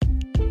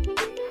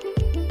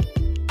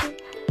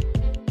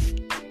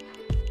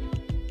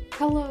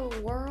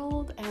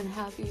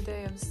happy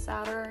day of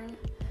Saturn.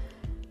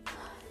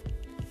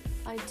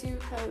 I do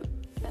hope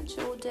that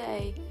your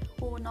day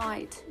or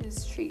night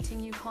is treating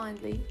you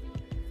kindly,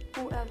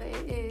 whatever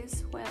it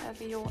is,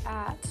 wherever you're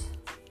at.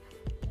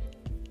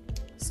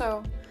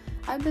 So,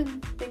 I've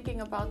been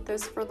thinking about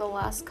this for the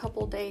last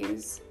couple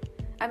days.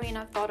 I mean,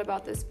 I've thought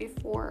about this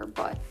before,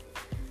 but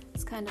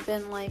it's kind of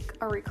been like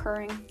a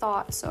recurring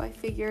thought, so I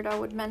figured I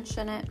would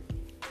mention it.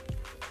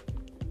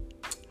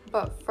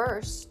 But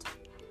first,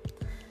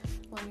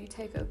 let me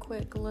take a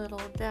quick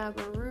little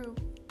dabbaroo.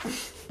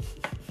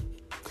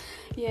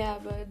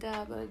 Yabba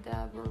dabba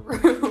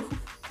dabbaroo.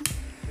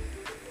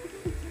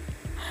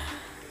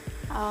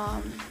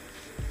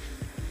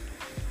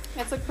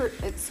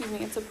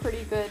 It's a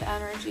pretty good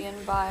energy and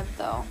vibe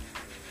though.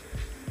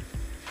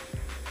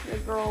 The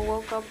girl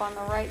woke up on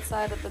the right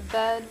side of the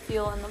bed,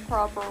 feeling the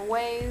proper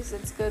ways.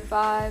 It's good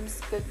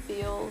vibes, good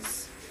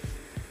feels.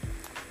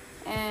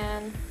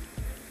 And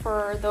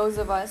for those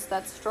of us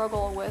that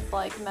struggle with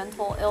like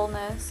mental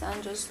illness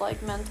and just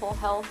like mental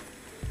health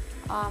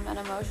and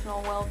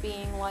emotional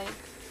well-being, like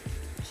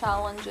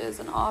challenges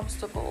and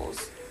obstacle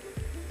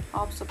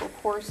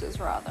courses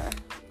rather,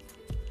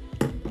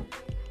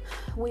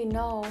 we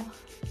know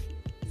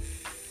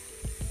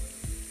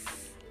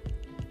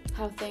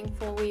how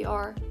thankful we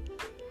are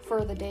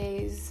for the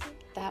days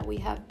that we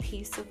have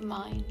peace of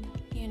mind,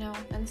 you know,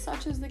 and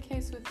such is the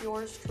case with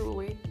yours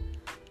truly.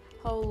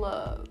 Oh,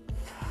 love.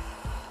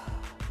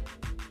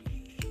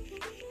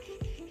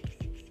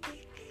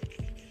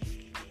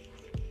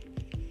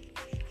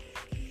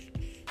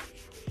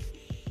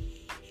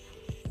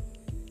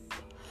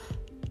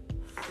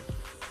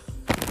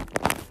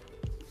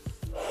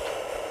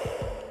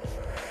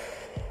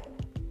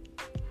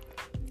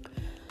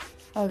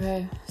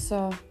 Okay,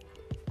 so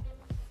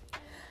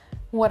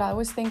what I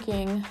was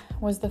thinking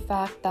was the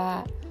fact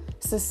that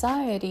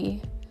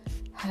society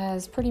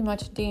has pretty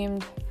much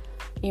deemed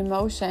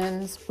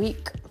emotions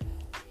weak,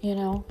 you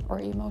know, or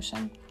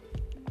emotion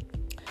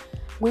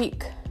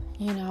weak,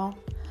 you know.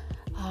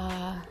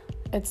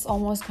 It's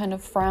almost kind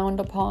of frowned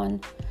upon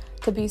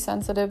to be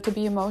sensitive, to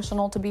be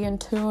emotional, to be in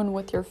tune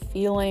with your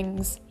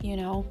feelings, you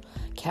know.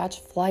 Catch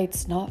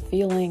flights, not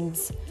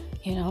feelings.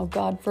 You know,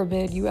 God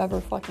forbid you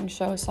ever fucking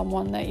show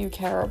someone that you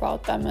care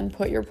about them and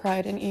put your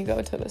pride and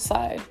ego to the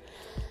side.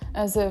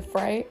 As if,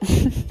 right?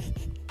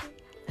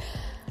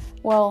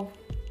 Well,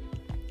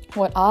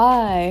 what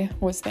I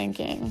was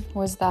thinking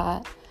was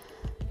that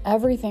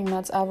everything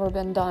that's ever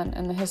been done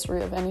in the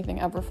history of anything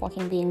ever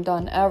fucking being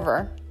done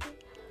ever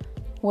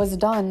was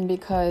done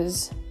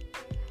because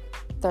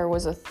there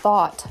was a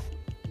thought,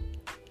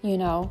 you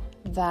know,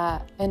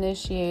 that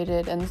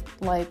initiated and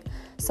like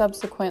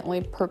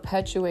subsequently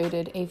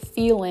perpetuated a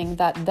feeling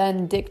that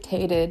then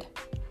dictated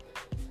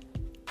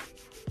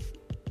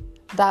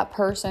that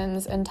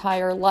person's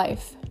entire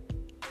life.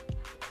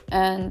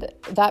 And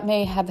that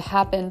may have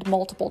happened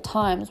multiple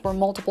times where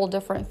multiple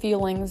different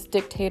feelings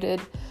dictated,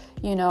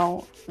 you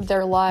know,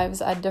 their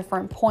lives at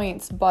different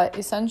points. But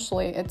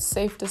essentially, it's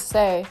safe to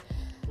say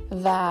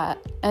that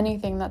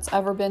anything that's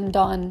ever been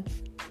done,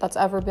 that's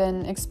ever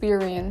been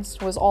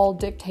experienced, was all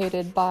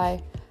dictated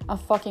by a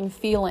fucking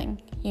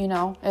feeling, you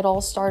know. It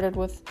all started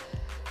with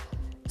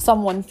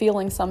someone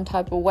feeling some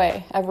type of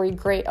way. Every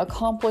great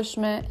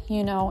accomplishment,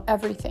 you know,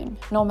 everything,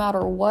 no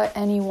matter what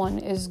anyone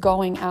is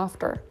going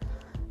after,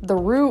 the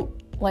root,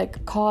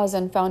 like, cause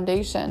and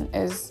foundation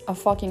is a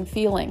fucking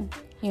feeling,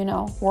 you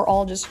know. We're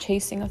all just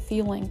chasing a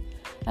feeling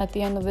at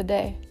the end of the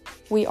day.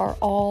 We are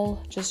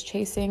all just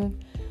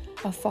chasing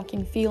a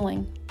fucking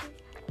feeling,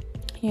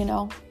 you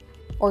know,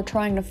 or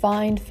trying to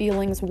find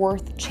feelings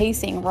worth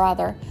chasing,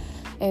 rather,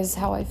 is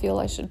how I feel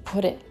I should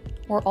put it.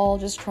 We're all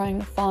just trying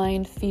to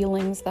find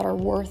feelings that are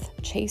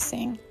worth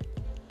chasing.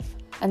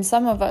 And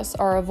some of us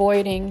are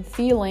avoiding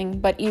feeling,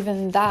 but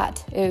even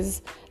that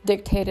is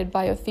dictated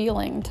by a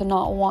feeling, to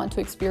not want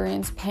to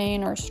experience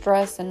pain or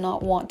stress and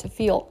not want to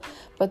feel.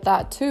 But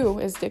that too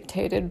is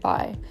dictated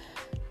by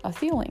a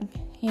feeling,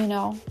 you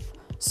know.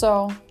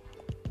 So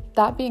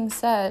that being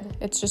said,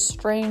 it's just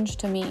strange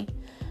to me,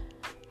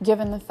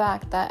 given the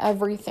fact that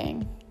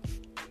everything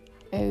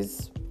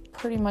is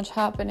pretty much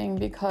happening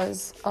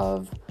because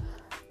of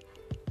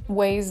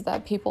ways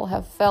that people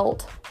have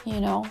felt, you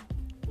know,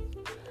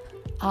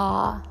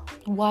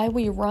 why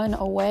we run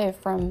away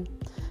from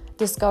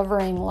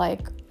discovering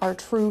like our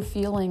true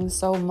feelings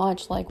so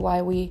much, like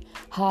why we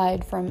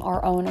hide from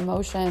our own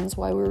emotions,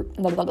 why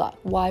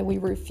we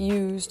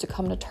refuse to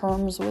come to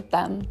terms with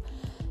them,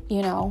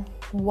 you know,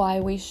 why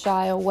we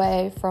shy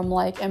away from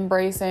like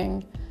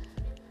embracing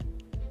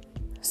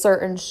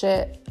certain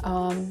shit.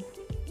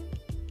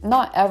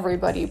 Not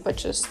everybody, but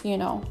just, you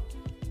know,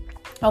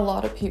 a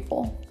lot of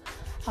people,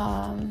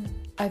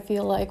 I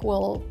feel like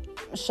will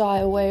shy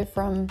away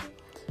from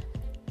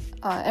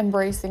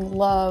embracing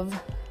love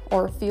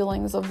or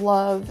feelings of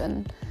love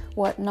and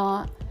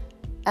whatnot.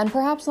 And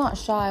perhaps not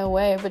shy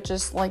away, but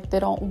just like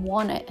they don't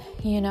want it,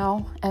 you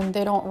know, and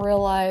they don't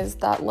realize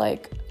that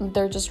like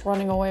they're just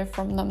running away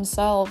from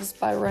themselves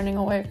by running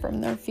away from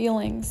their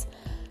feelings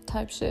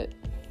type shit.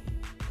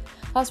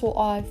 That's what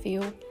I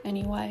feel,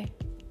 anyway.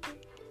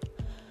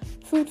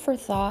 Food for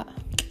thought.